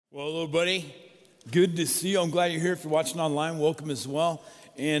Well, hello, buddy. Good to see you. I'm glad you're here. If you're watching online, welcome as well.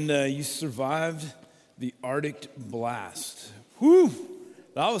 And you survived the Arctic blast. Whew,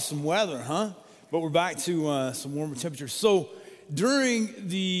 that was some weather, huh? But we're back to some warmer temperatures. So during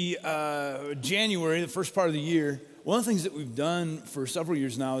the January, the first part of the year, one of the things that we've done for several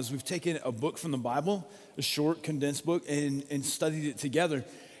years now is we've taken a book from the Bible, a short, condensed book, and studied it together.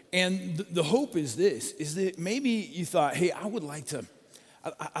 And the hope is this, is that maybe you thought, hey,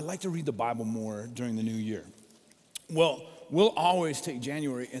 I'd like to read the Bible more during the new year. Well, we'll always take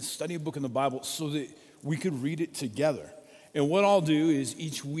January and study a book in the Bible so that we could read it together. And what I'll do is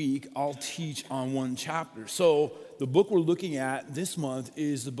each week I'll teach on one chapter. So the book we're looking at this month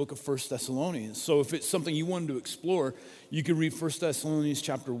is the book of 1 Thessalonians. So if it's something you wanted to explore, you can read 1 Thessalonians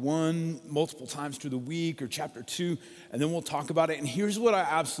chapter 1 multiple times through the week or chapter 2, and then we'll talk about it. And here's what I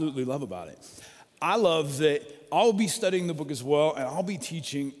absolutely love about it. I love that I'll be studying the book as well, and I'll be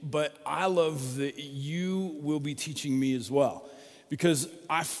teaching, but I love that you will be teaching me as well, because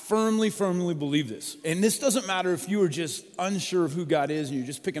I firmly believe this. And this doesn't matter if you are just unsure of who God is and you're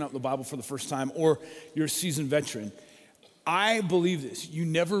just picking up the Bible for the first time, or you're a seasoned veteran. I believe this. You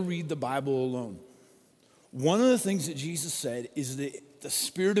never read the Bible alone. One of the things that Jesus said is that the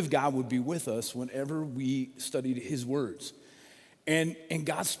Spirit of God would be with us whenever we studied His words. And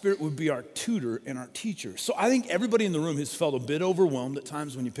God's Spirit would be our tutor and our teacher. So I think everybody in the room has felt a bit overwhelmed at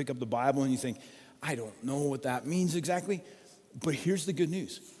times when you pick up the Bible and you think, I don't know what that means exactly. But here's the good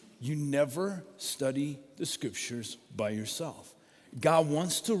news. You never study the scriptures by yourself. God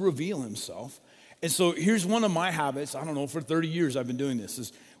wants to reveal Himself. And so here's one of my habits. I don't know, for 30 years I've been doing this.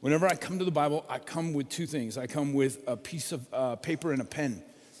 Is whenever I come to the Bible, I come with two things. I come with a piece of paper and a pen.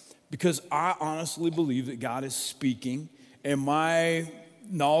 Because I honestly believe that God is speaking. And my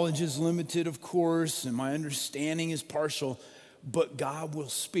knowledge is limited, of course, and my understanding is partial, but God will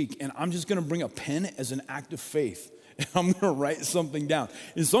speak. And I'm just gonna bring a pen as an act of faith, and I'm gonna write something down.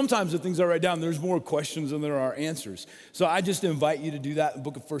 And sometimes the things I write down, there's more questions than there are answers. So I just invite you to do that, the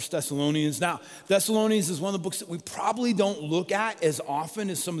book of 1 Thessalonians. Now, Thessalonians is one of the books that we probably don't look at as often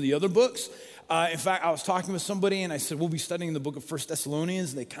as some of the other books. In fact, I was talking with somebody and I said, we'll be studying the book of 1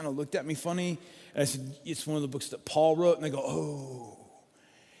 Thessalonians. And they kind of looked at me funny. And I said, it's one of the books that Paul wrote. And they go, oh.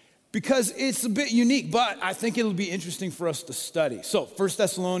 Because it's a bit unique, but I think it'll be interesting for us to study. So 1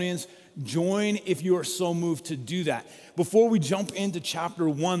 Thessalonians, join if you are so moved to do that. Before we jump into chapter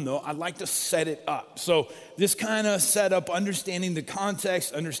 1, though, I'd like to set it up. So this kind of setup, understanding the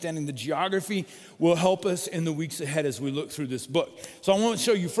context, understanding the geography, will help us in the weeks ahead as we look through this book. So I want to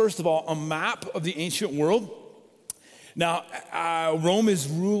show you, first of all, a map of the ancient world. Now, Rome is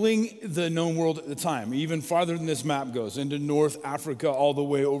ruling the known world at the time, even farther than this map goes, into North Africa, all the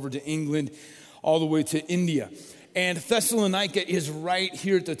way over to England, all the way to India. And Thessalonica is right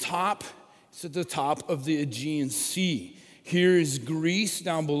here at the top. It's at the top of the Aegean Sea. Here is Greece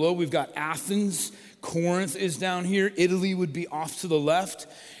down below. We've got Athens. Corinth is down here. Italy would be off to the left.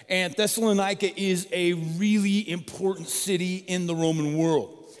 And Thessalonica is a really important city in the Roman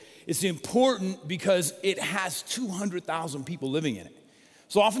world. It's important because it has 200,000 people living in it.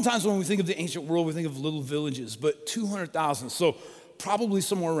 So oftentimes when we think of the ancient world, we think of little villages, but 200,000. So probably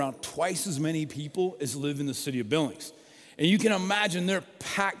somewhere around twice as many people as live in the city of Billings. And you can imagine they're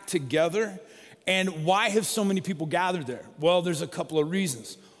packed together. And why have so many people gathered there? Well, there's a couple of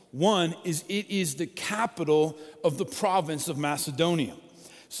reasons. One is it is the capital of the province of Macedonia.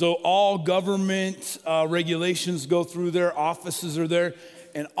 So all government regulations go through there, offices are there.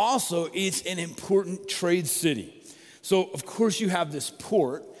 And also, it's an important trade city. So, of course, you have this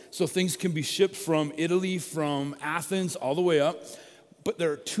port, so things can be shipped from Italy, from Athens, all the way up. But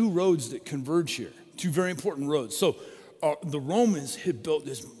there are two roads that converge here, two very important roads. So, the Romans had built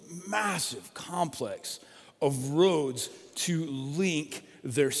this massive complex of roads to link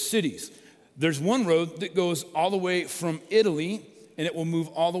their cities. There's one road that goes all the way from Italy, and it will move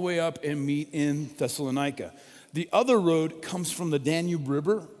all the way up and meet in Thessalonica. The other road comes from the Danube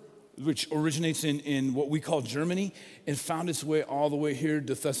River, which originates in what we call Germany, and found its way all the way here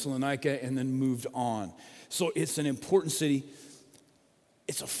to Thessalonica and then moved on. So it's an important city.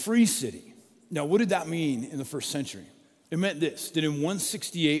 It's a free city. Now, what did that mean in the first century? It meant this, that in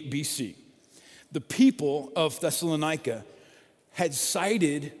 168 BC, the people of Thessalonica had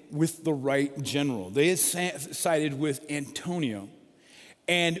sided with the right general. They had sided with Antonio.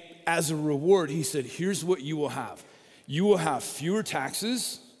 And as a reward, he said, here's what you will have. You will have fewer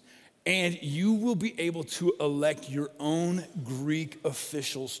taxes, and you will be able to elect your own Greek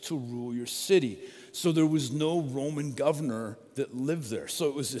officials to rule your city. So there was no Roman governor that lived there. So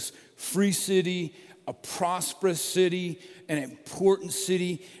it was this free city, a prosperous city, an important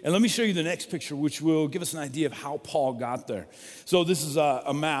city. And let me show you the next picture, which will give us an idea of how Paul got there. So this is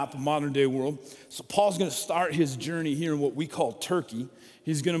a map of modern day world. So Paul's going to start his journey here in what we call Turkey.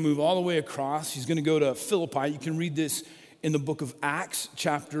 He's going to move all the way across. He's going to go to Philippi. You can read this in the book of Acts,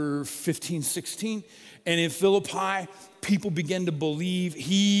 chapter 15, 16. And in Philippi, people begin to believe.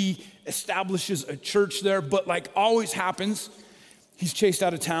 He establishes a church there, but like always happens, he's chased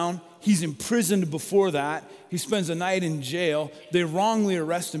out of town. He's imprisoned before that. He spends a night in jail. They wrongly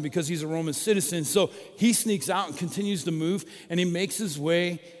arrest him because he's a Roman citizen. So he sneaks out and continues to move, and he makes his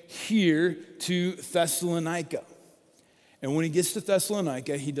way here to Thessalonica. And when he gets to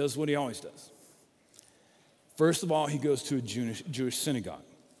Thessalonica, he does what he always does. First of all, he goes to a Jewish synagogue.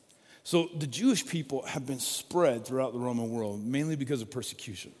 So the Jewish people have been spread throughout the Roman world, mainly because of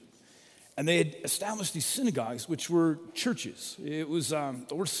persecution. And they had established these synagogues, which were churches. It was, the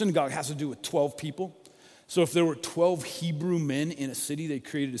word synagogue has to do with 12 people. So if there were 12 Hebrew men in a city, they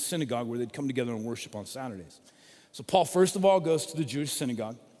created a synagogue where they'd come together and worship on Saturdays. So Paul, first of all, goes to the Jewish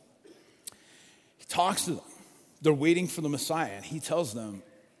synagogue. He talks to them. They're waiting for the Messiah, and he tells them,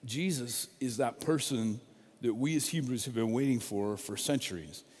 Jesus is that person that we as Hebrews have been waiting for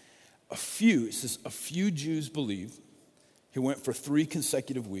centuries. It says, a few Jews believed. He went for 3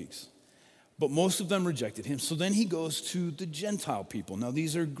 consecutive weeks. But most of them rejected him. So then he goes to the Gentile people. Now,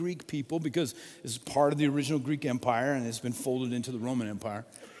 these are Greek people because this is part of the original Greek Empire and it's been folded into the Roman Empire.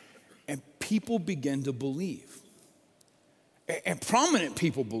 And people begin to believe. And prominent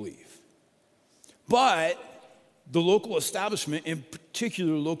people believe. But the local establishment, in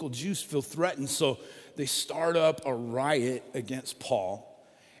particular local Jews, feel threatened. So they start up a riot against Paul.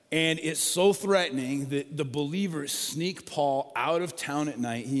 And it's so threatening that the believers sneak Paul out of town at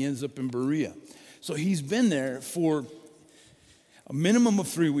night. He ends up in Berea. So he's been there for a minimum of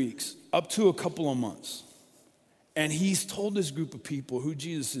 3 weeks, up to a couple of months. And he's told this group of people who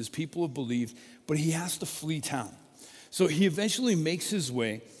Jesus is. People have believed, but he has to flee town. So he eventually makes his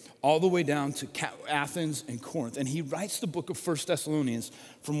way all the way down to Athens and Corinth. And he writes the book of 1 Thessalonians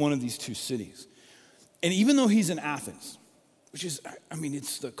from one of these 2 cities. And even though he's in Athens, which is,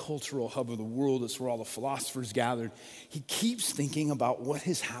 it's the cultural hub of the world. It's where all the philosophers gathered. He keeps thinking about what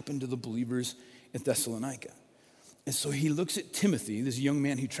has happened to the believers in Thessalonica. And so he looks at Timothy, this young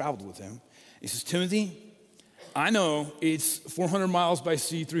man who traveled with him. He says, Timothy, I know it's 400 miles by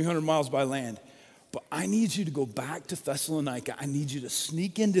sea, 300 miles by land, but I need you to go back to Thessalonica. I need you to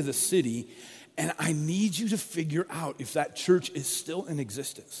sneak into the city, and I need you to figure out if that church is still in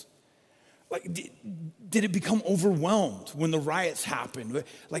existence. Like, did it become overwhelmed when the riots happened?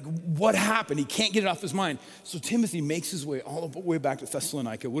 Like, what happened? He can't get it off his mind. So Timothy makes his way all the way back to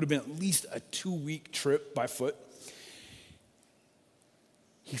Thessalonica. It would have been at least a 2-week trip by foot.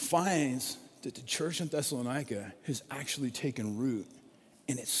 He finds that the church in Thessalonica has actually taken root,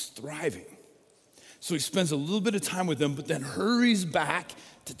 and it's thriving. So he spends a little bit of time with them, but then hurries back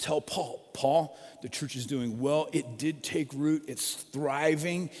to tell Paul, the church is doing well. It did take root. It's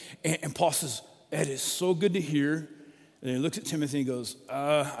thriving. And Paul says, it is so good to hear. And he looks at Timothy and goes,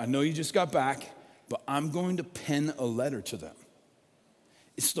 I know you just got back, but I'm going to pen a letter to them.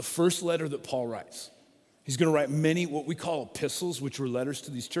 It's the first letter that Paul writes. He's going to write many what we call epistles, which were letters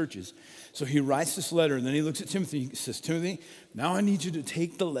to these churches. So he writes this letter, and then he looks at Timothy. He says, Timothy, now I need you to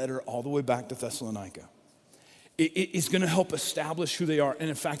take the letter all the way back to Thessalonica. It's going to help establish who they are. And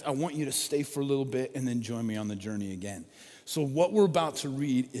in fact, I want you to stay for a little bit and then join me on the journey again. So what we're about to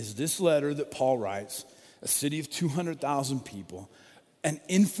read is this letter that Paul writes, a city of 200,000 people, an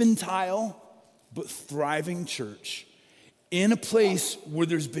infantile but thriving church in a place where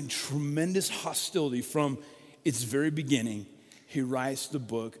there's been tremendous hostility from its very beginning. He writes the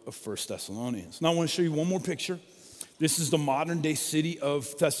book of 1 Thessalonians. Now I want to show you one more picture. This is the modern day city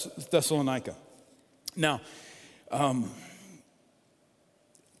of Thessalonica. Now,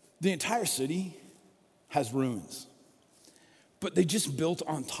 the entire city has ruins, but they just built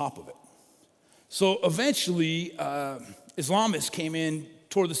on top of it. So eventually, Islamists came in,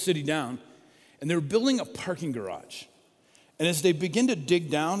 tore the city down, and they were building a parking garage. And as they begin to dig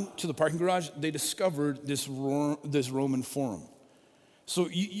down to the parking garage, they discovered this Roman Forum. So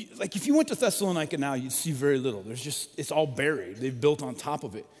like if you went to Thessalonica now, you'd see very little. It's all buried. They've built on top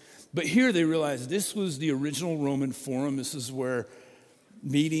of it. But here they realized this was the original Roman Forum. This is where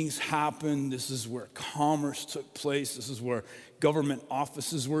meetings happened. This is where commerce took place. This is where government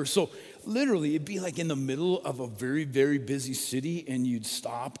offices were. So literally, it'd be like in the middle of a very, very busy city, and you'd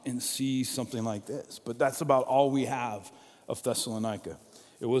stop and see something like this. But that's about all we have of Thessalonica.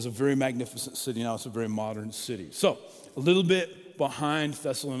 It was a very magnificent city. Now it's a very modern city. So a little bit behind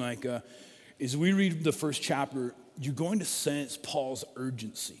Thessalonica as we read the first chapter, you're going to sense Paul's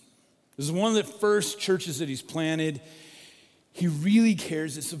urgency. This is one of the first churches that he's planted. He really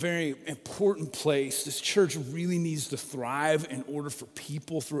cares. It's a very important place. This church really needs to thrive in order for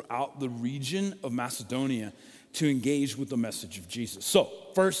people throughout the region of Macedonia to engage with the message of Jesus. So,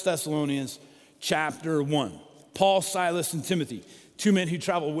 1 Thessalonians chapter 1. Paul, Silas, and Timothy, two men who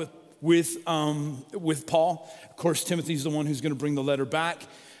traveled with Paul. Of course, Timothy's the one who's going to bring the letter back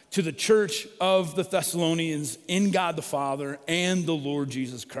to the church of the Thessalonians in God the Father and the Lord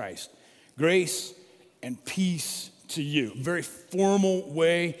Jesus Christ. Grace and peace to you. Very formal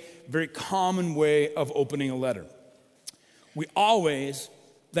way, very common way of opening a letter. We always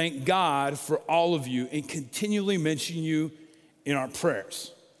thank God for all of you and continually mention you in our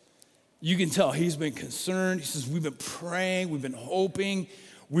prayers. You can tell he's been concerned. He says, we've been praying, we've been hoping.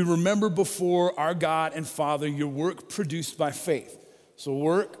 We remember before our God and Father your work produced by faith. So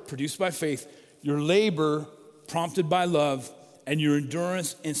work produced by faith, your labor prompted by love, and your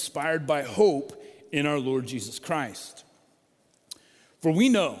endurance inspired by hope in our Lord Jesus Christ. For we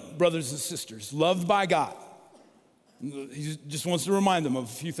know, brothers and sisters, loved by God, he just wants to remind them of a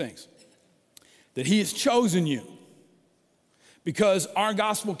few things, that he has chosen you because our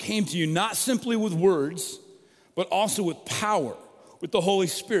gospel came to you not simply with words, but also with power, with the Holy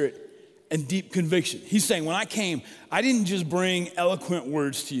Spirit and deep conviction. He's saying, when I came, I didn't just bring eloquent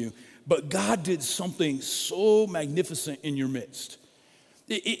words to you, but God did something so magnificent in your midst.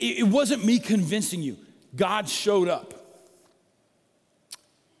 It wasn't me convincing you. God showed up.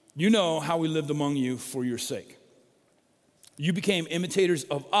 You know how we lived among you for your sake. You became imitators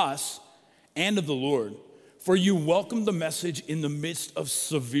of us and of the Lord, for you welcomed the message in the midst of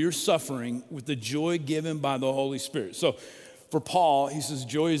severe suffering with the joy given by the Holy Spirit. So for Paul, he says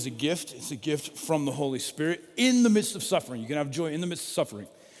joy is a gift. It's a gift from the Holy Spirit in the midst of suffering. You can have joy in the midst of suffering.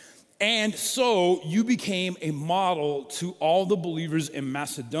 And so you became a model to all the believers in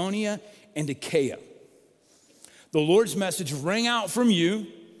Macedonia and Achaia. The Lord's message rang out from you,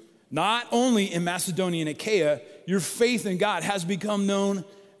 not only in Macedonia and Achaia. Your faith in God has become known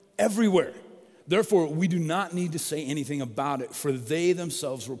everywhere. Therefore, we do not need to say anything about it, for they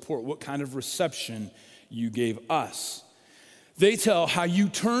themselves report what kind of reception you gave us. They tell how you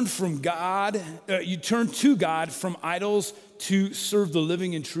turned to God from idols to serve the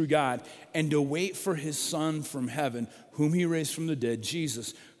living and true God and to wait for his Son from heaven, whom he raised from the dead,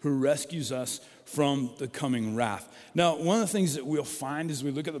 Jesus, who rescues us from the coming wrath. Now, one of the things that we'll find as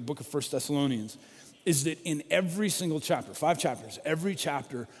we look at the book of 1 Thessalonians is that in every single chapter, 5 chapters, every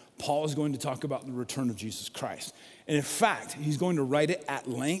chapter, Paul is going to talk about the return of Jesus Christ. And in fact, he's going to write it at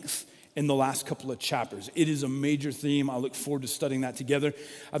length in the last couple of chapters. It is a major theme. I look forward to studying that together.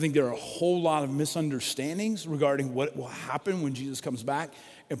 I think there are a whole lot of misunderstandings regarding what will happen when Jesus comes back,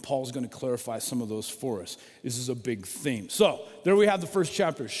 and Paul's going to clarify some of those for us. This is a big theme. So there we have the first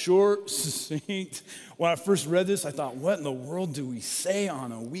chapter, short, succinct. When I first read this, I thought, what in the world do we say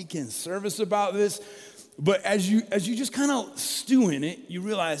on a weekend service about this? But as you just kind of stew in it, you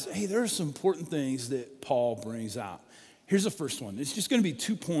realize, hey, there are some important things that Paul brings out. Here's the first one. It's just going to be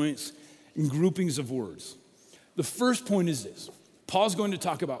 2 points in groupings of words. The first point is this. Paul's going to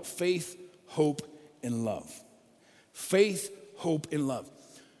talk about faith, hope, and love. Faith, hope, and love.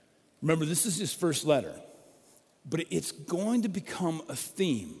 Remember, this is his first letter, but it's going to become a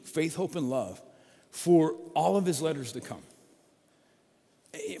theme, faith, hope, and love, for all of his letters to come.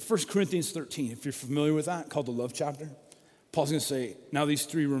 1 Corinthians 13, if you're familiar with that, called the love chapter, Paul's going to say, now these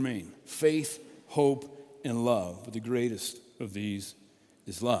 3 remain, faith, hope, and love, but the greatest of these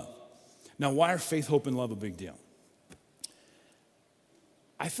is love. Now, why are faith, hope, and love a big deal?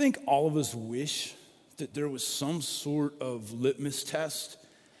 I think all of us wish that there was some sort of litmus test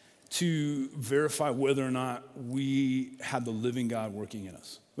to verify whether or not we had the living God working in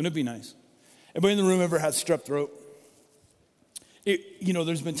us. Wouldn't it be nice? Everybody in the room ever had strep throat?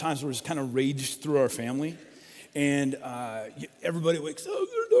 There's been times where it's kind of raged through our family, and everybody wakes up,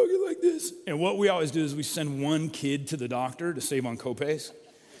 they're talking like this. And what we always do is we send one kid to the doctor to save on copays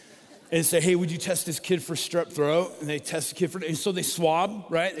and say, hey, would you test this kid for strep throat? And they test the kid and so they swab,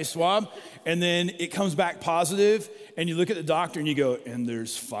 right? They swab, and then it comes back positive, and you look at the doctor and you go, and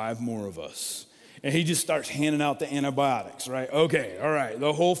there's 5 more of us. And he just starts handing out the antibiotics, right? Okay, all right,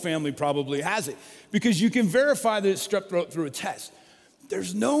 the whole family probably has it. Because you can verify that it's strep throat through a test.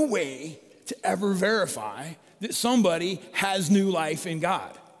 There's no way to ever verify that somebody has new life in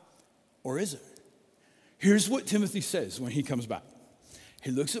God. Or is it? Here's what Timothy says when he comes back. He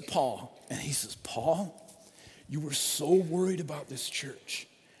looks at Paul and he says, Paul, you were so worried about this church,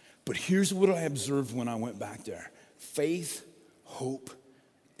 but here's what I observed when I went back there. Faith, hope,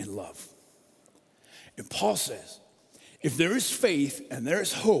 and love. And Paul says, if there is faith and there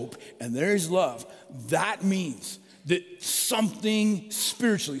is hope and there is love, that means that something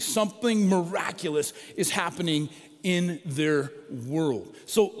spiritually, something miraculous is happening in their world.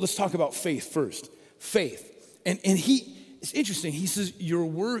 So let's talk about faith first. Faith. And it's interesting. He says your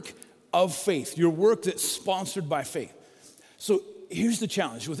work of faith, your work that's sponsored by faith. So here's the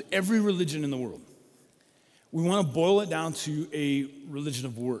challenge with every religion in the world. We want to boil it down to a religion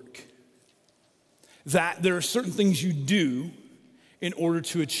of work. That there are certain things you do in order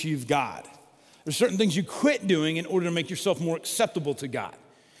to achieve God. There's certain things you quit doing in order to make yourself more acceptable to God.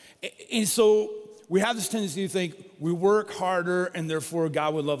 And so we have this tendency to think we work harder and therefore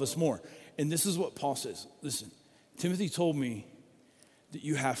God would love us more. And this is what Paul says. Listen, Timothy told me that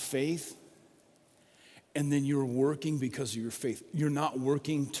you have faith and then you're working because of your faith. You're not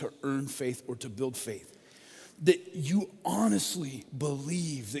working to earn faith or to build faith. That you honestly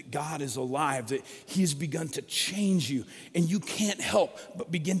believe that God is alive, that he has begun to change you, and you can't help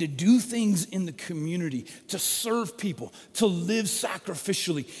but begin to do things in the community, to serve people, to live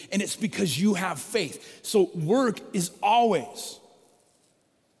sacrificially, and it's because you have faith. So work is always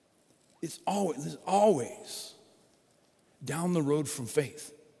down the road from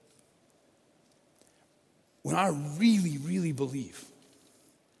faith. When I really, really believe,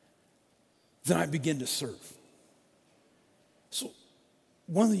 then I begin to serve. So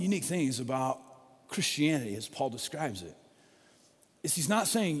one of the unique things about Christianity, as Paul describes it, is he's not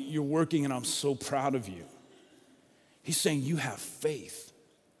saying you're working and I'm so proud of you. He's saying you have faith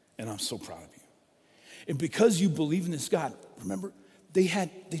and I'm so proud of you. And because you believe in this God, remember, they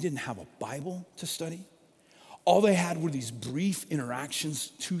didn't have a Bible to study. All they had were these brief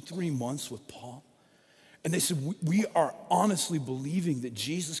interactions, 2-3 months with Paul. And they said, we are honestly believing that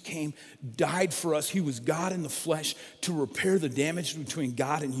Jesus came, died for us. He was God in the flesh to repair the damage between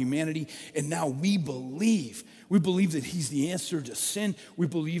God and humanity. And now we believe that he's the answer to sin. We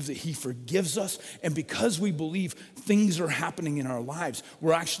believe that he forgives us. And because we believe things are happening in our lives,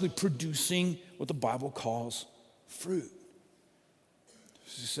 we're actually producing what the Bible calls fruit.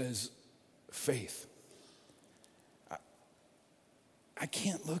 It says faith. I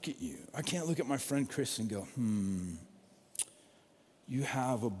can't look at you. I can't look at my friend Chris and go, you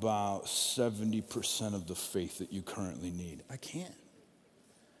have about 70% of the faith that you currently need. I can't.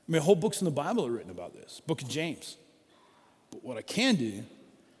 I mean, whole books in the Bible are written about this, book of James. But what I can do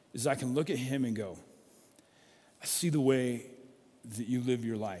is I can look at him and go, I see the way that you live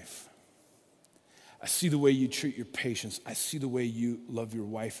your life. I see the way you treat your patients. I see the way you love your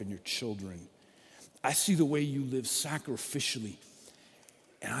wife and your children. I see the way you live sacrificially.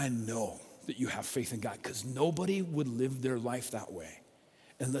 And I know that you have faith in God because nobody would live their life that way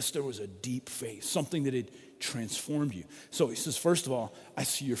unless there was a deep faith, something that had transformed you. So he says, first of all, I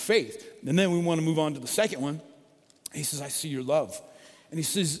see your faith. And then we want to move on to the second one. He says, I see your love. And he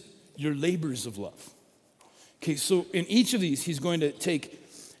says, your labors of love. Okay, so in each of these, he's going to take,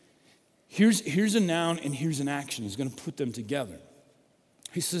 here's a noun and here's an action. He's going to put them together.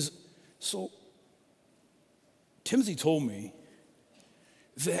 He says, so Timothy told me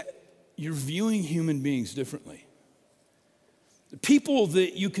that you're viewing human beings differently. The people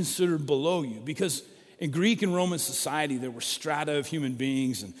that you consider below you, because in Greek and Roman society, there were strata of human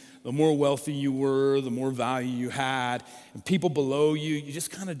beings, and the more wealthy you were, the more value you had, and people below you, you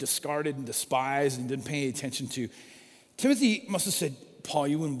just kind of discarded and despised and didn't pay attention to. Timothy must have said, Paul,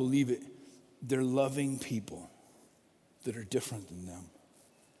 you wouldn't believe it. They're loving people that are different than them.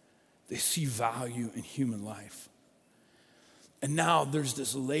 They see value in human life. And now there's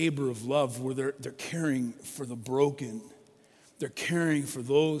this labor of love where they're caring for the broken. They're caring for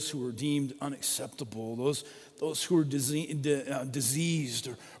those who are deemed unacceptable, those who are diseased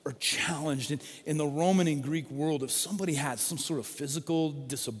or challenged. In the Roman and Greek world, if somebody had some sort of physical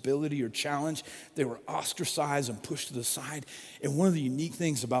disability or challenge, they were ostracized and pushed to the side. And one of the unique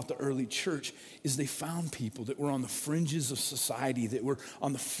things about the early church is they found people that were on the fringes of society, that were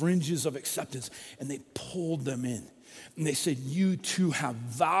on the fringes of acceptance, and they pulled them in. And they said, you too have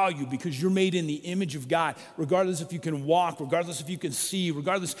value because you're made in the image of God, regardless if you can walk, regardless if you can see,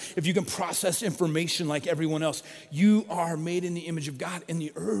 regardless if you can process information like everyone else. You are made in the image of God. And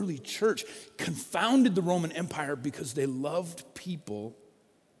the early church confounded the Roman Empire because they loved people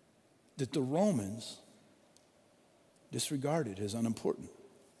that the Romans disregarded as unimportant.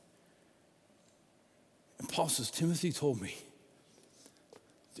 And Paul says, Timothy told me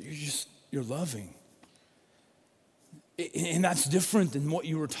that you're loving. And that's different than what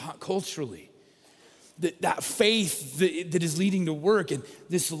you were taught culturally. That faith that is leading to work and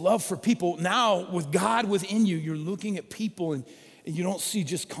this love for people. Now, with God within you, you're looking at people and you don't see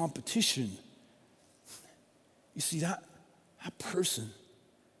just competition. You see, that person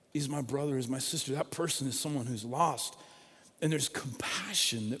is my brother, is my sister. That person is someone who's lost. And there's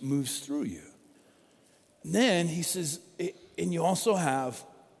compassion that moves through you. And then he says, and you also have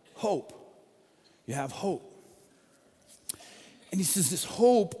hope. You have hope. And he says this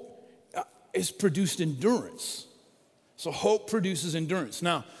hope is produced endurance. So hope produces endurance.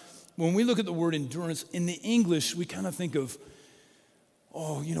 Now, when we look at the word endurance, in the English, we kind of think of,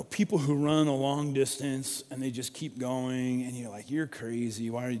 people who run a long distance and they just keep going, and you're like, you're crazy.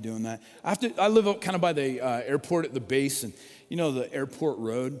 Why are you doing that? I live up kind of by the airport at the base, and the airport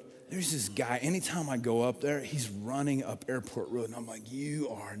road. There's this guy, anytime I go up there, he's running up airport road, and I'm like, you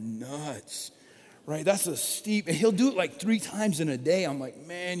are nuts, right? That's a steep, and he'll do it like 3 times in a day. I'm like,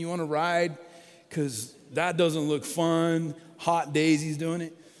 man, you want to ride? Because that doesn't look fun. Hot days he's doing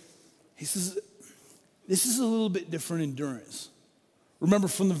it. He says, this is a little bit different endurance. Remember,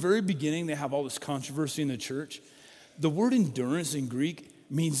 from the very beginning, they have all this controversy in the church. The word endurance in Greek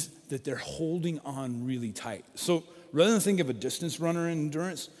means that they're holding on really tight. So rather than think of a distance runner in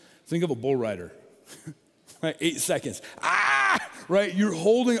endurance, think of a bull rider. Right? 8 seconds. Right? You're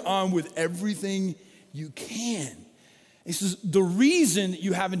holding on with everything you can. He says, the reason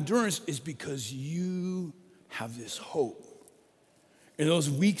you have endurance is because you have this hope. In those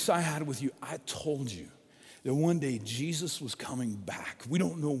weeks I had with you, I told you that one day Jesus was coming back. We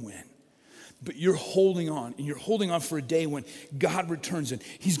don't know when, but you're holding on, and you're holding on for a day when God returns, and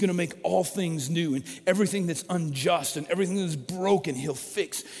he's going to make all things new, and everything that's unjust and everything that's broken, he'll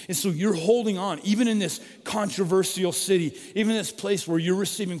fix. And so you're holding on, even in this controversial city, even in this place where you're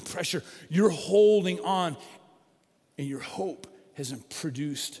receiving pressure, you're holding on, and your hope has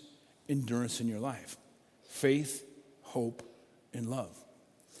produced endurance in your life. Faith, hope, and love.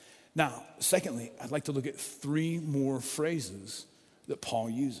 Now, secondly, I'd like to look at 3 more phrases that Paul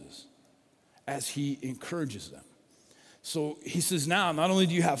uses as he encourages them. So he says, now, not only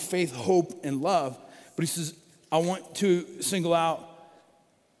do you have faith, hope, and love, but he says, I want to single out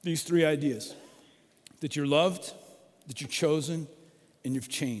these 3 ideas: that you're loved, that you're chosen, and you've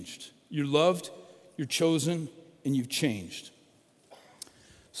changed. You're loved, you're chosen, and you've changed.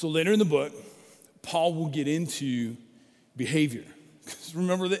 So later in the book, Paul will get into behavior. Because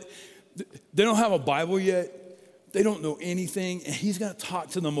remember that they don't have a Bible yet. They don't know anything. And he's going to talk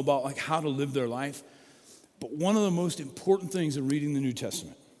to them about like how to live their life. But one of the most important things in reading the New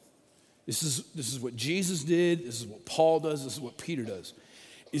Testament, this is what Jesus did, this is what Paul does, this is what Peter does,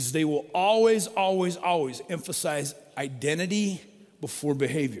 is they will always, always, always emphasize identity before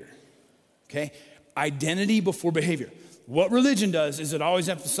behavior. Okay? Identity before behavior. What religion does is it always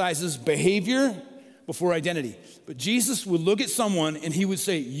emphasizes behavior before identity. But Jesus would look at someone and he would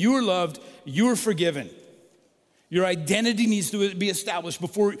say, you are loved, you are forgiven. Your identity needs to be established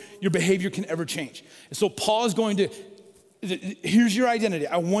before your behavior can ever change. And so Paul is going to, here's your identity.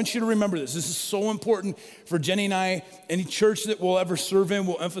 I want you to remember this. This is so important for Jenny and I. Any church that we'll ever serve in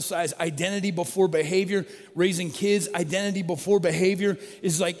will emphasize identity before behavior. Raising kids, identity before behavior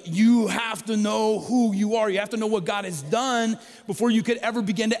is like you have to know who you are. You have to know what God has done before you could ever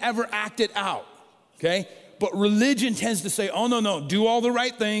begin to ever act it out. Okay? But religion tends to say, oh, no, do all the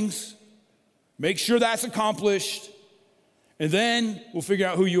right things. Make sure that's accomplished. And then we'll figure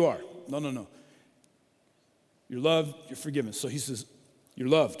out who you are. No. You're loved, you're forgiven. So he says, you're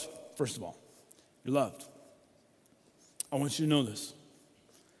loved, first of all. You're loved. I want you to know this.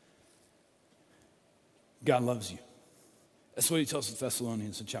 God loves you. That's what he tells the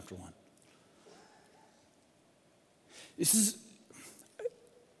Thessalonians in chapter 1.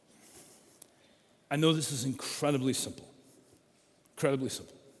 I know this is incredibly simple. Incredibly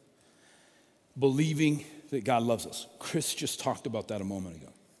simple. Believing that God loves us. Chris just talked about that a moment ago.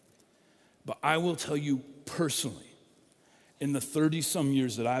 But I will tell you personally, in the 30-some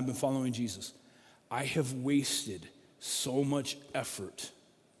years that I've been following Jesus, I have wasted so much effort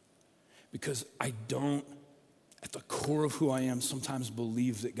because I don't, at the core of who I am, sometimes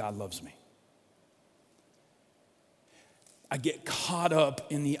believe that God loves me. I get caught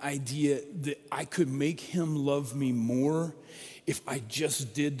up in the idea that I could make him love me more if I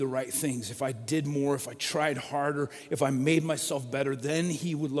just did the right things, if I did more, if I tried harder, if I made myself better, then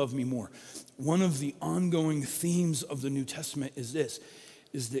he would love me more. One of the ongoing themes of the New Testament is this,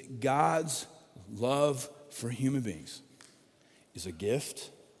 is that God's love for human beings is a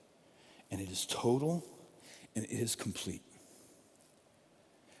gift, and it is total, and it is complete.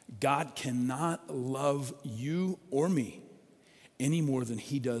 God cannot love you or me any more than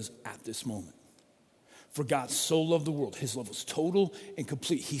he does at this moment. For God so loved the world. His love was total and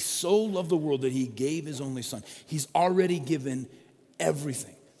complete. He so loved the world that he gave his only son. He's already given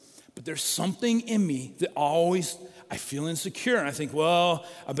everything. But there's something in me that I feel insecure. And I think, well,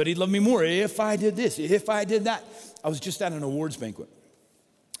 I bet he'd love me more if I did this, if I did that. I was just at an awards banquet.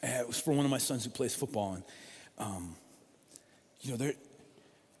 It was for one of my sons who plays football. And,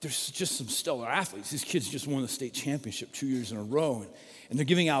 there's just some stellar athletes. These kids just won the state championship 2 years in a row. And they're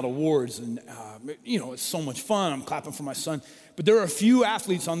giving out awards. And, it's so much fun. I'm clapping for my son. But there are a few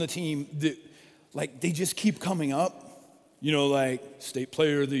athletes on the team that, they just keep coming up. State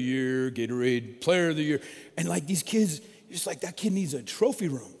player of the year, Gatorade player of the year. And these kids, just that kid needs a trophy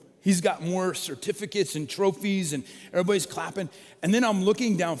room. He's got more certificates and trophies and everybody's clapping. And then I'm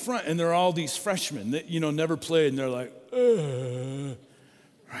looking down front and there are all these freshmen that, never played. And they're like,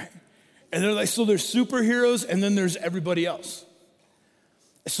 right? And they're so there's superheroes and then there's everybody else.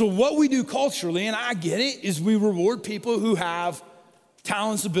 So what we do culturally, and I get it, is we reward people who have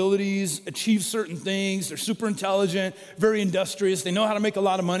talents, abilities, achieve certain things. They're super intelligent, very industrious. They know how to make a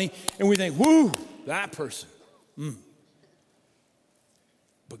lot of money. And we think, woo, that person.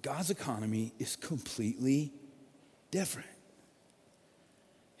 But God's economy is completely different.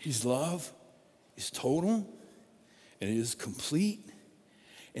 His love is total, and it is complete,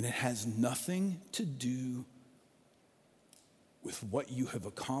 and it has nothing to do with what you have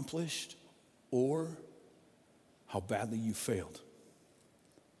accomplished or how badly you failed.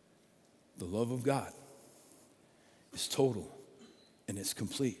 The love of God is total and it's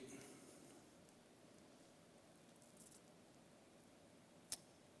complete.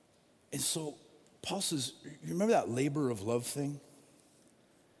 And so Paul says, you remember that labor of love thing?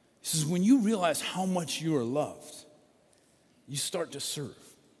 He says, when you realize how much you are loved, you start to serve.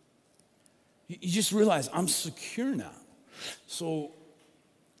 You just realize I'm secure now. So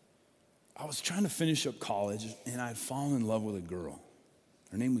I was trying to finish up college and I'd fallen in love with a girl.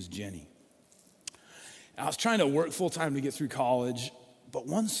 Her name was Jenny. I was trying to work full-time to get through college, but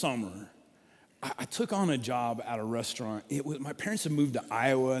one summer, I took on a job at a restaurant. My parents had moved to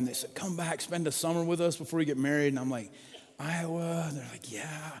Iowa, and they said, come back, spend a summer with us before you get married. And I'm like, Iowa? And they're like,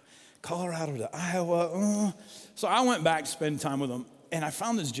 yeah, Colorado to Iowa. So I went back to spend time with them, and I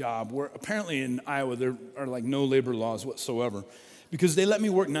found this job where apparently in Iowa there are no labor laws whatsoever because they let me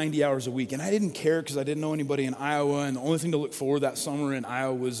work 90 hours a week. And I didn't care because I didn't know anybody in Iowa, and the only thing to look forward that summer in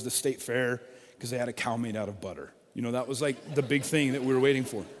Iowa was the state fair, because they had a cow made out of butter. That was the big thing that we were waiting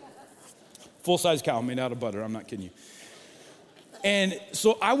for. Full-size cow made out of butter, I'm not kidding you. And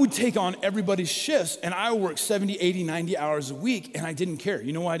so I would take on everybody's shifts, and I would work 70, 80, 90 hours a week, and I didn't care.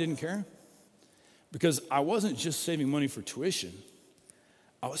 You know why I didn't care? Because I wasn't just saving money for tuition.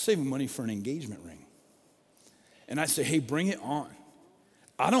 I was saving money for an engagement ring. And I say, hey, bring it on.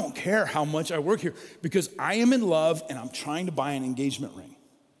 I don't care how much I work here because I am in love, and I'm trying to buy an engagement ring.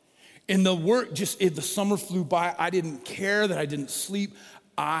 And the summer flew by. I didn't care that I didn't sleep.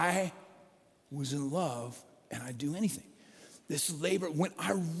 I was in love, and I'd do anything. This labor, when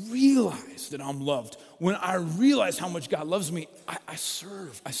I realize that I'm loved, when I realize how much God loves me, I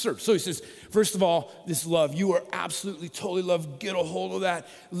serve. So he says, first of all, this love, you are absolutely, totally loved. Get a hold of that.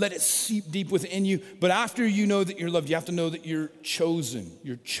 Let it seep deep within you. But after you know that you're loved, you have to know that you're chosen.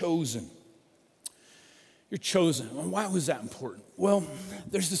 You're chosen. You're chosen. Why was that important? Well,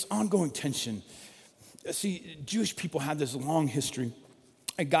 there's this ongoing tension. See, Jewish people had this long history,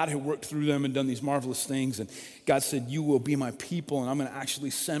 and God had worked through them and done these marvelous things. And God said, you will be my people, and I'm going to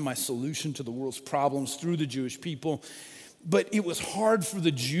actually send my solution to the world's problems through the Jewish people. But it was hard for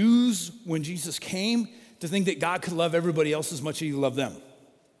the Jews when Jesus came to think that God could love everybody else as much as he loved them.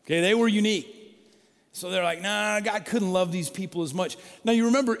 Okay, they were unique. So they're like, nah, God couldn't love these people as much. Now you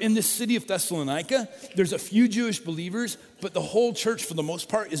remember in this city of Thessalonica, there's a few Jewish believers, but the whole church for the most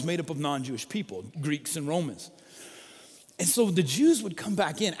part is made up of non-Jewish people, Greeks and Romans. And so the Jews would come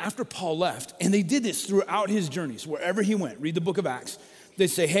back in after Paul left, and they did this throughout his journeys, wherever he went. Read the book of Acts. They'd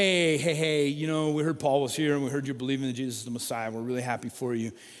say, hey, we heard Paul was here, and we heard you're believing that Jesus is the Messiah. We're really happy for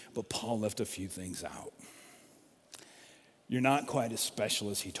you. But Paul left a few things out. You're not quite as special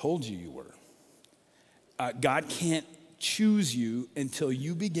as he told you you were. God can't choose you until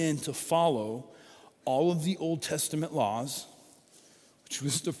you begin to follow all of the Old Testament laws, which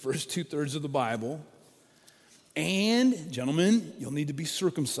was the first 2/3 of the Bible. And, gentlemen, you'll need to be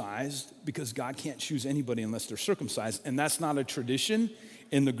circumcised because God can't choose anybody unless they're circumcised. And that's not a tradition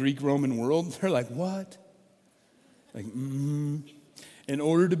in the Greek-Roman world. They're like, what? In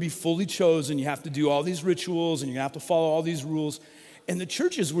order to be fully chosen, you have to do all these rituals and you have to follow all these rules. And the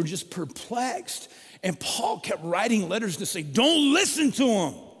churches were just perplexed. And Paul kept writing letters to say, don't listen to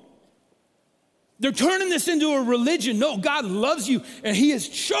them. They're turning this into a religion. No, God loves you and he has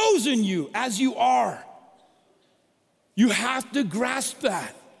chosen you as you are. You have to grasp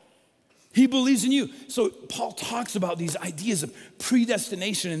that. He believes in you. So Paul talks about these ideas of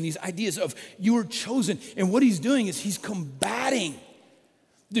predestination and these ideas of you are chosen. And what he's doing is he's combating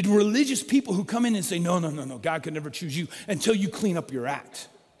the religious people who come in and say, no, God could never choose you until you clean up your act,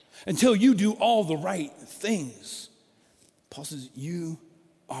 until you do all the right things. Paul says, you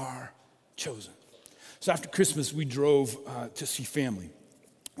are chosen. So after Christmas, we drove to see family.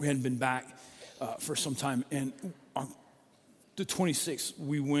 We hadn't been back for some time. And on the 26th,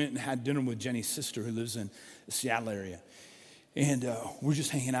 we went and had dinner with Jenny's sister who lives in the Seattle area. And we're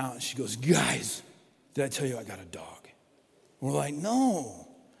just hanging out. And she goes, guys, did I tell you I got a dog? And we're like, no.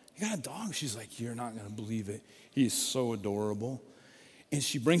 You got a dog? She's like, you're not going to believe it. He is so adorable. And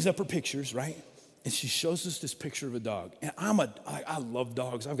she brings up her pictures, right? And she shows us this picture of a dog. And I love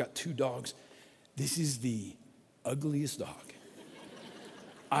dogs. I've got 2 dogs. This is the ugliest dog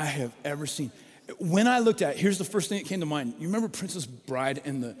I have ever seen. When I looked at it, here's the first thing that came to mind. You remember Princess Bride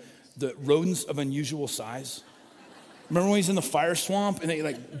and the rodents of unusual size? Remember when he's in the fire swamp and they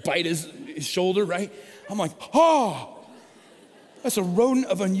like bite his shoulder, right? I'm like, oh, that's a rodent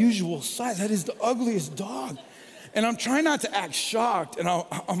of unusual size. That is the ugliest dog. And I'm trying not to act shocked. And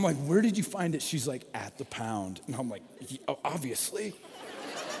I'm like, where did you find it? She's like, at the pound. And I'm like, obviously.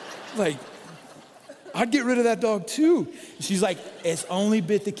 Like, I'd get rid of that dog too. She's like, it's only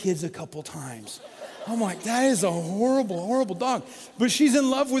bit the kids a couple times. I'm like, that is a horrible, horrible dog. But she's in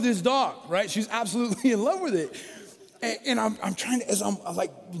love with his dog, right? She's absolutely in love with it. And I'm trying to, as I'm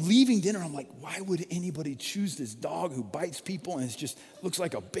like leaving dinner, I'm like, why would anybody choose this dog who bites people and it just looks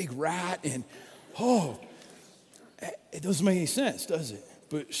like a big rat? And it doesn't make any sense, does it?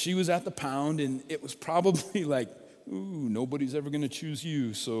 But she was at the pound and it was probably like, ooh, nobody's ever gonna choose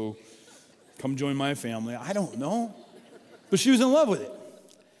you, so come join my family. I don't know. But she was in love with it.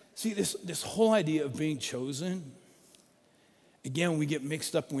 See, this whole idea of being chosen, again, we get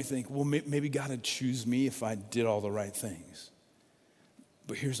mixed up and we think, well, maybe God would choose me if I did all the right things.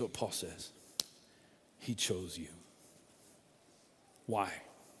 But here's what Paul says. He chose you. Why?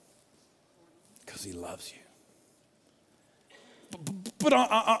 Because he loves you. But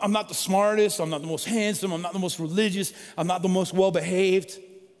I'm not the smartest. I'm not the most handsome. I'm not the most religious. I'm not the most well-behaved.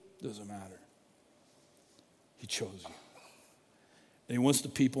 Doesn't matter. He chose you. And he wants the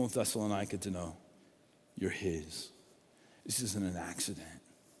people in Thessalonica to know you're his. This isn't an accident.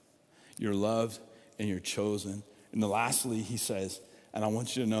 You're loved and you're chosen. And then lastly, he says, and I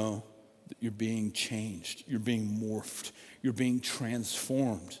want you to know that you're being changed. You're being morphed. You're being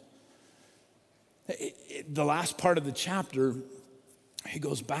transformed. The last part of the chapter, he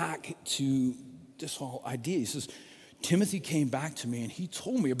goes back to this whole idea. He says, Timothy came back to me and he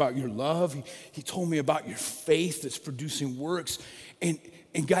told me about your love. He told me about your faith that's producing works. And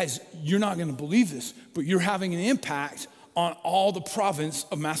guys, you're not going to believe this, but you're having an impact on all the province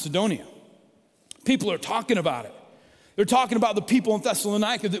of Macedonia. People are talking about it. They're talking about the people in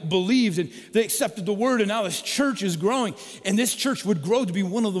Thessalonica that believed and they accepted the word, and now this church is growing. And this church would grow to be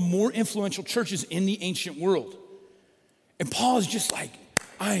one of the more influential churches in the ancient world. And Paul is just like,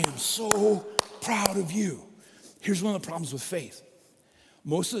 I am so proud of you. Here's one of the problems with faith.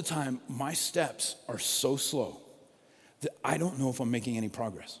 Most of the time, my steps are so slow that I don't know if I'm making any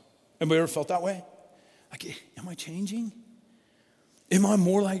progress. Anybody ever felt that way? Like, am I changing? Am I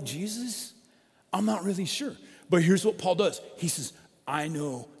more like Jesus? I'm not really sure. But here's what Paul does. He says, I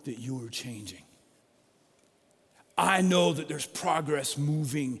know that you are changing. I know that there's progress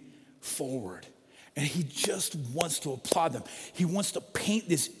moving forward. And he just wants to applaud them. He wants to paint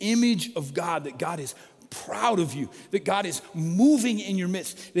this image of God, that God is proud of you, that God is moving in your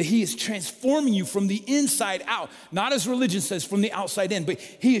midst, that he is transforming you from the inside out. Not as religion says, from the outside in, but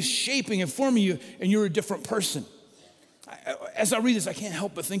he is shaping and forming you, and you're a different person. As I read this, I can't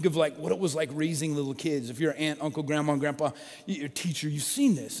help but think of like what it was like raising little kids. If you're an aunt, uncle, grandma, and grandpa, your teacher, you've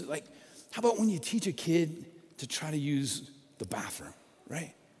seen this. Like, how about when you teach a kid to try to use the bathroom,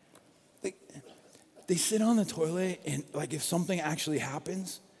 right? Like, they sit on the toilet, and like if something actually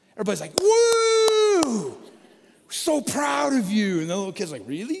happens, everybody's like, woo! We're so proud of you. And the little kid's like,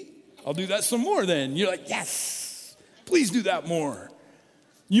 really? I'll do that some more then. You're like, yes, please do that more.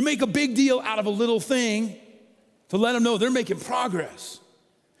 You make a big deal out of a little thing to let them know they're making progress.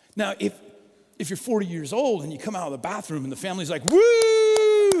 Now, if you're 40 years old and you come out of the bathroom and the family's like,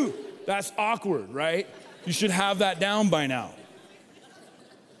 woo, that's awkward, right? You should have that down by now.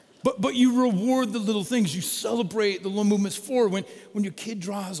 But you reward the little things. You celebrate the little movements forward. When your kid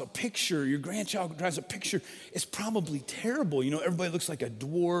draws a picture, your grandchild draws a picture, it's probably terrible. You know, everybody looks like a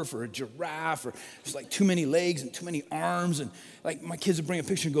dwarf or a giraffe, or there's like too many legs and too many arms. And like my kids would bring a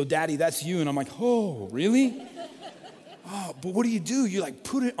picture and go, Daddy, that's you. And I'm like, oh, really? oh, but what do? You like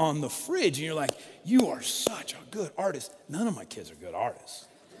put it on the fridge and you're like, you are such a good artist. None of my kids are good artists.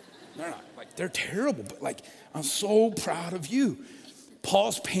 They're not, like, they're terrible, but like, I'm so proud of you.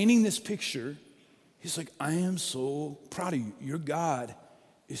 Paul's painting this picture. He's like, I am so proud of you. Your God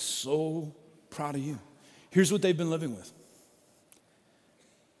is so proud of you. Here's what they've been living with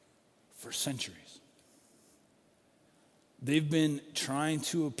for centuries. They've been trying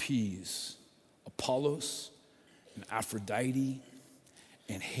to appease Apollos and Aphrodite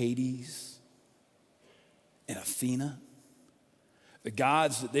and Hades and Athena, the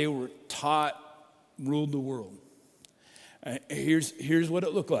gods that they were taught ruled the world. Here's what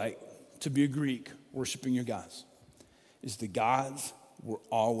it looked like to be a Greek worshiping your gods, is the gods were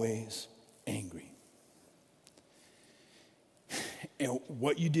always angry. And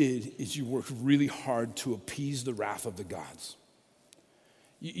what you did is you worked really hard to appease the wrath of the gods.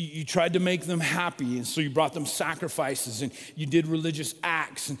 You tried to make them happy, and so you brought them sacrifices, and you did religious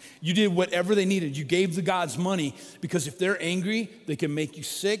acts, and you did whatever they needed. You gave the gods money, because if they're angry, they can make you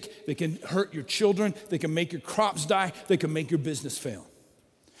sick, they can hurt your children, they can make your crops die, they can make your business fail.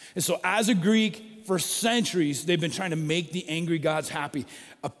 And so as a Greek, for centuries, they've been trying to make the angry gods happy,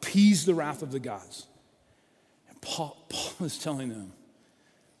 appease the wrath of the gods. And Paul is telling them,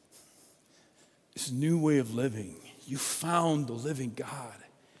 this new way of living, you found the living God.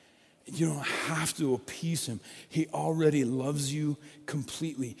 You don't have to appease him. He already loves you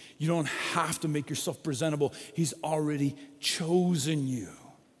completely. You don't have to make yourself presentable. He's already chosen you.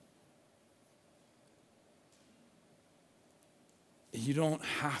 You don't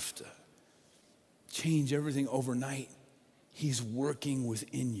have to change everything overnight. He's working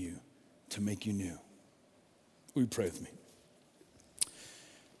within you to make you new. Will you pray with me?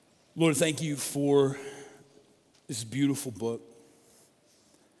 Lord, thank you for this beautiful book.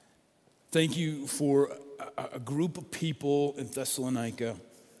 Thank you for a group of people in Thessalonica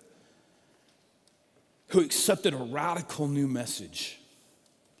who accepted a radical new message,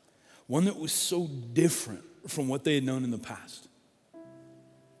 one that was so different from what they had known in the past.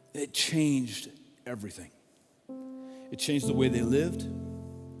 It changed everything. It changed the way they lived.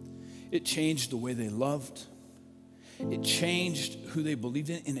 It changed the way they loved. It changed who they believed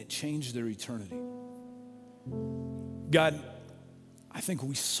in, and it changed their eternity. God, I think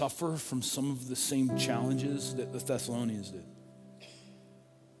we suffer from some of the same challenges that the Thessalonians did.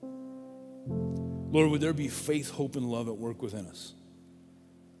 Lord, would there be faith, hope, and love at work within us?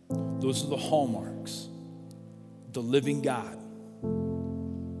 Those are the hallmarks. The living God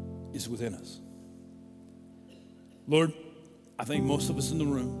is within us. Lord, I think most of us in the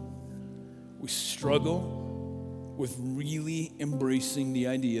room, we struggle with really embracing the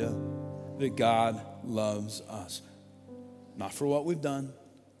idea that God loves us. Not for what we've done,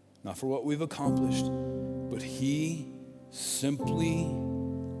 not for what we've accomplished, but he simply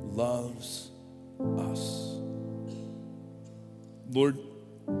loves us. Lord,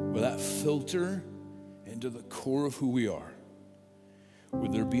 with that filter into the core of who we are,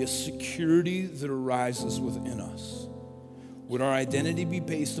 would there be a security that arises within us? Would our identity be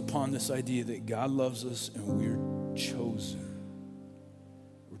based upon this idea that God loves us and we're chosen?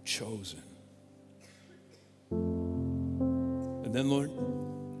 We're chosen. And then, Lord,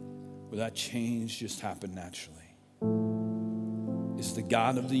 will that change just happen naturally? As the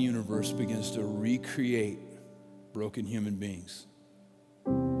God of the universe begins to recreate broken human beings,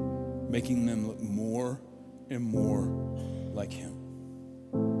 making them look more and more like him.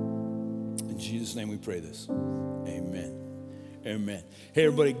 In Jesus' name we pray this. Amen. Amen. Hey,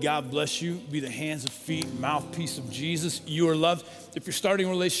 everybody, God bless you. Be the hands and feet, mouthpiece of Jesus. You are loved. If you're starting a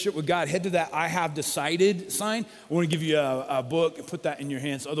relationship with God, head to that I have decided sign. I want to give you a book and put that in your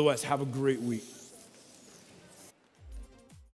hands. Otherwise, have a great week.